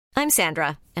I'm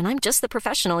Sandra, and I'm just the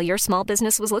professional your small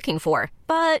business was looking for.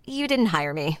 But you didn't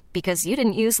hire me because you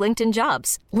didn't use LinkedIn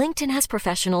Jobs. LinkedIn has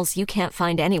professionals you can't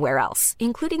find anywhere else,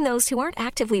 including those who aren't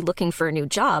actively looking for a new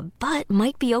job, but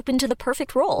might be open to the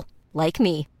perfect role, like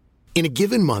me. In a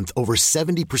given month, over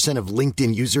 70% of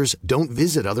LinkedIn users don't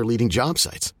visit other leading job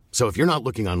sites. So if you're not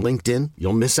looking on LinkedIn,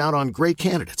 you'll miss out on great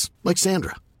candidates like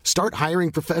Sandra. Start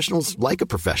hiring professionals like a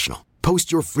professional.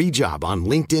 Post your free job on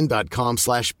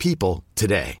linkedin.com/people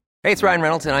today. Hey, it's Ryan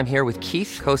Reynolds, and I'm here with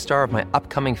Keith, co-star of my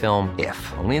upcoming film, If,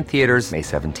 only in theaters May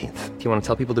 17th. Do you want to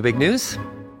tell people the big news?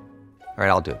 All right,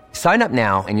 I'll do it. Sign up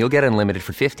now and you'll get unlimited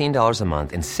for $15 a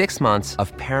month and 6 months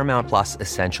of Paramount Plus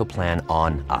Essential Plan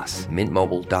on us.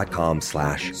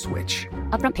 Mintmobile.com/switch.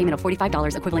 Upfront payment of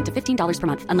 $45 equivalent to $15 per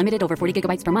month. Unlimited over 40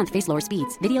 gigabytes per month. Face lower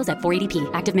speeds. Videos at 480p.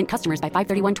 Active Mint customers by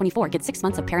 531.24 get 6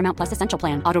 months of Paramount Plus Essential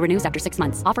Plan. Auto renews after 6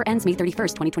 months. Offer ends May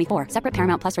 31st, 2024. Separate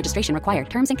Paramount Plus registration required.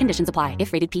 Terms and conditions apply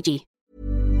if rated PG.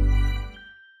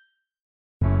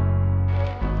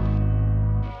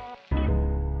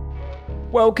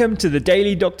 Welcome to the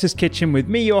Daily Doctor's Kitchen with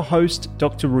me, your host,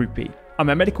 Dr. Rupi. I'm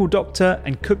a medical doctor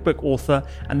and cookbook author,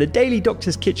 and the Daily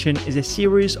Doctor's Kitchen is a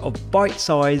series of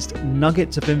bite-sized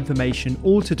nuggets of information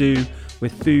all to do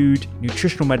with food,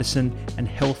 nutritional medicine, and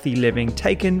healthy living,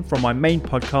 taken from my main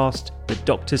podcast, the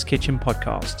Doctor's Kitchen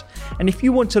Podcast. And if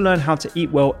you want to learn how to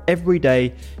eat well every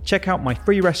day, check out my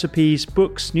free recipes,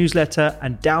 books, newsletter,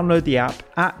 and download the app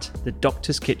at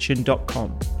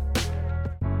thedoctorskitchen.com.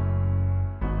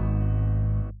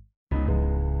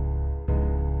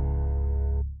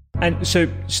 And so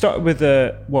start with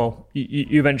you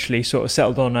eventually sort of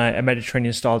settled on a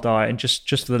Mediterranean style diet. And just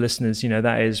for the listeners,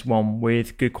 that is one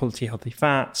with good quality healthy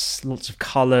fats, lots of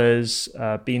colors,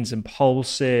 beans and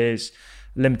pulses,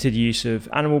 limited use of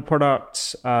animal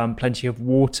products, plenty of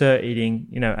water, eating,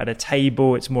 at a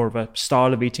table. It's more of a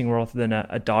style of eating rather than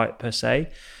a diet per se.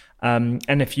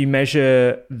 And if you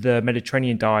measure the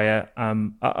Mediterranean diet,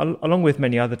 along with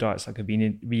many other diets like a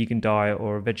vegan diet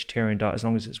or a vegetarian diet, as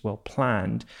long as it's well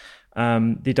planned,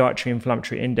 the Dietary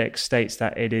Inflammatory Index states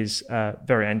that it is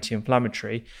very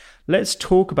anti-inflammatory. Let's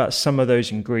talk about some of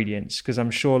those ingredients, because I'm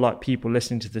sure people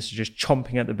listening to this are just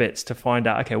chomping at the bits to find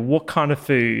out, okay, what kind of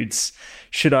foods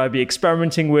should I be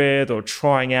experimenting with or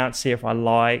trying out, see if I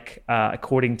like,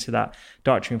 according to that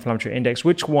Dietary Inflammatory Index.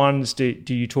 Which ones do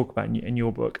you talk about in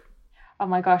your book? Oh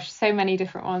my gosh, so many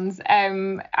different ones.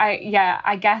 Oh my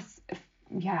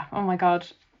God.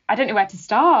 I don't know where to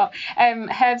start.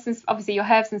 Herbs and obviously your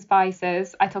herbs and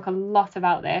spices. I talk a lot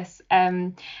about this.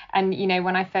 And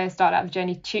when I first started out the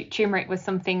journey, turmeric was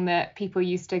something that people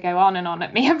used to go on and on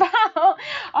at me about.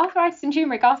 arthritis and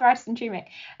turmeric.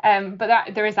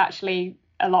 But there is actually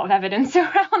a lot of evidence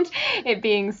around it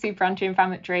being super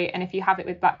anti-inflammatory, and if you have it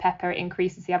with black pepper, it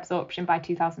increases the absorption by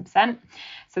 2000%.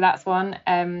 So that's one.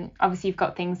 Obviously you've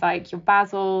got things like your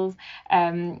basils,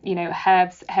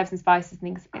 herbs and spices,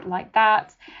 things like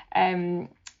that. Oh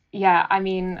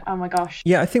my gosh.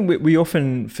 Yeah, I think we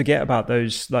often forget about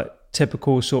those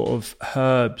typical sort of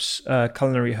herbs,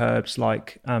 culinary herbs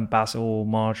like basil,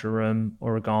 marjoram,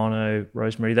 oregano,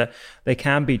 rosemary. That they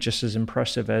can be just as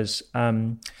impressive as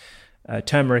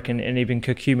turmeric and even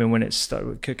curcumin, when it's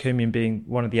curcumin being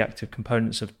one of the active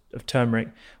components of turmeric.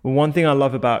 Well, one thing I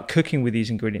love about cooking with these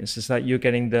ingredients is that you're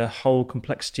getting the whole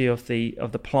complexity of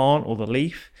the plant or the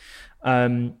leaf,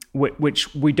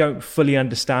 which we don't fully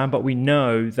understand, but we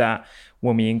know that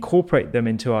when we incorporate them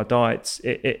into our diets,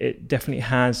 it definitely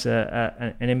has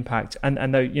an impact.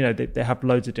 And though they have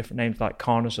loads of different names like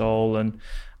carnosol and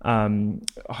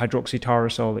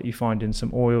hydroxytyrosol that you find in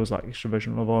some oils like extra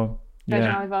virgin olive oil.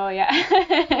 Olive oil, yeah.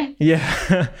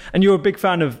 Yeah. And you're a big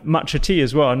fan of matcha tea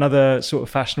as well, another sort of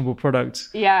fashionable product.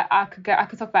 Yeah, I could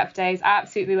talk about it for days. I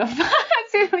absolutely love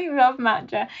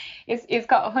matcha. It's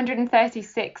got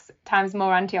 136 times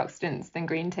more antioxidants than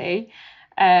green tea.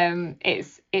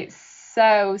 It's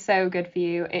so good for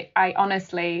you. I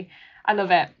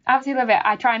love it. I absolutely love it.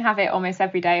 I try and have it almost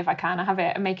every day if I can. I have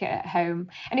it and make it at home.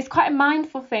 And it's quite a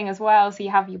mindful thing as well. So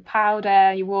you have your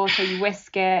powder, your water, you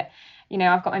whisk it.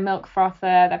 I've got my milk frother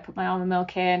that I put my almond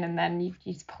milk in, and then you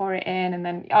just pour it in, and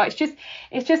then it's just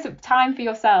time for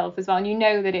yourself as well, and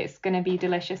that it's going to be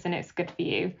delicious and it's good for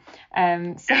you.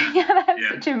 That's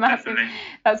such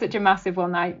a massive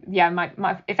one. My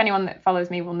if anyone that follows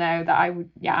me will know that I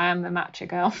am the matcha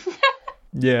girl.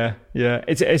 Yeah,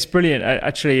 it's brilliant.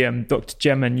 Actually, Dr.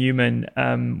 Gemma Newman,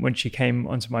 when she came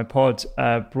onto my pod,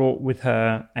 brought with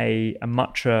her a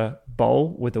matcha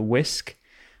bowl with a whisk.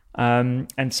 And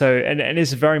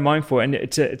it's very mindful, and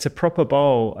it's a proper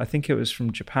bowl. I think it was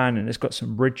from Japan, and it's got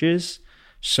some ridges.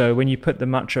 So when you put the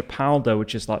matcha powder,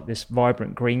 which is like this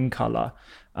vibrant green color,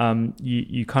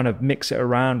 you kind of mix it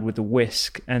around with the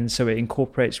whisk, and so it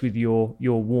incorporates with your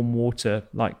warm water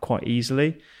like quite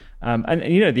easily. And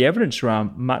you know, the evidence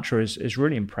around matcha is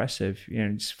really impressive. You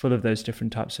know, it's full of those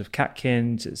different types of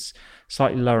catechins. It's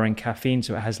slightly lower in caffeine,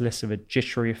 so it has less of a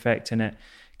jittery effect, and it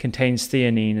contains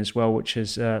theanine as well, which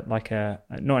is like not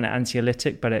an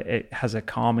anxiolytic, but it has a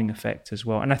calming effect as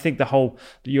well. And I think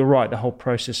you're right, the whole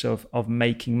process of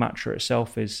making matcha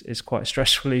itself is quite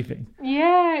stress relieving.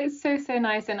 Yeah, it's so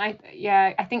nice. And I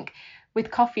think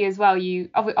with coffee as well, you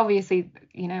obviously,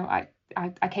 you know, I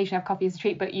occasionally have coffee as a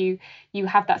treat, but you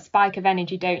have that spike of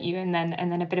energy, don't you? And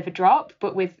then a bit of a drop.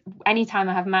 But with any time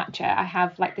I have matcha, I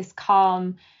have like this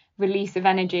calm release of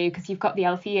energy, because you've got the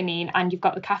L-theanine and you've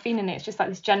got the caffeine, and it's just like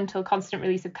this gentle, constant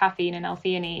release of caffeine and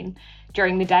L-theanine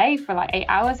during the day for like 8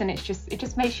 hours, and it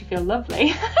just makes you feel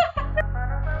lovely.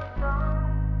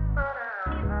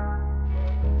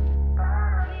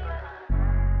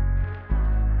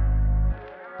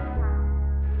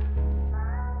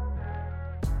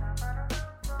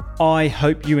 I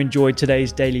hope you enjoyed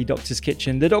today's Daily Doctor's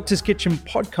Kitchen. The Doctor's Kitchen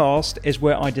podcast is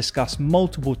where I discuss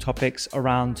multiple topics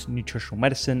around nutritional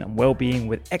medicine and well-being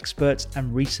with experts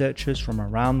and researchers from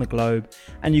around the globe.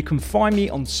 And you can find me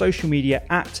on social media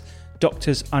at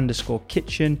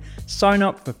doctors_kitchen. Sign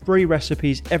up for free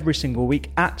recipes every single week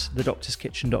at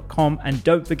thedoctorskitchen.com. And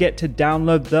don't forget to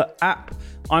download the app.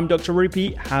 I'm Dr.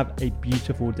 Rupy. Have a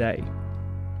beautiful day.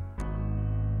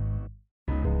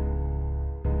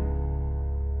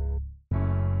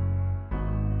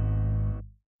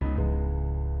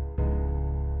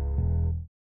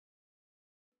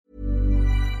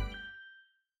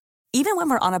 Even when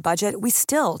we're on a budget, we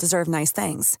still deserve nice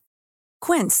things.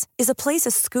 Quince is a place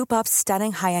to scoop up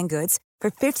stunning high-end goods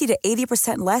for 50 to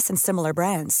 80% less than similar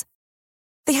brands.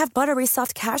 They have buttery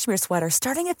soft cashmere sweaters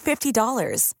starting at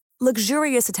 $50,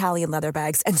 luxurious Italian leather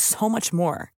bags, and so much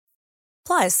more.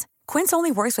 Plus, Quince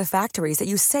only works with factories that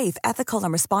use safe, ethical,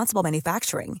 and responsible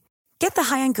manufacturing. Get the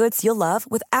high-end goods you'll love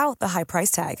without the high price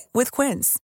tag with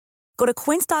Quince. Go to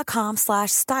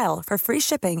quince.com/style for free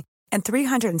shipping and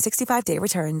 365-day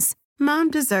returns.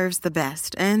 Mom deserves the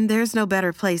best, and there's no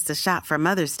better place to shop for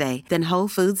Mother's Day than Whole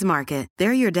Foods Market.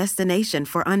 They're your destination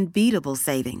for unbeatable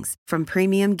savings, from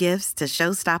premium gifts to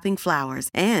show-stopping flowers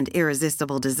and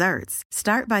irresistible desserts.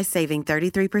 Start by saving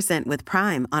 33% with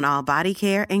Prime on all body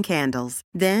care and candles.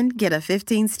 Then get a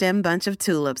 15-stem bunch of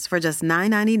tulips for just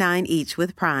 $9.99 each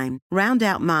with Prime. Round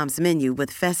out Mom's menu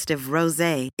with festive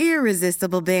rosé,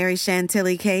 irresistible berry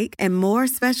chantilly cake, and more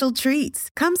special treats.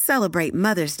 Come celebrate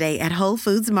Mother's Day at Whole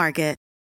Foods Market.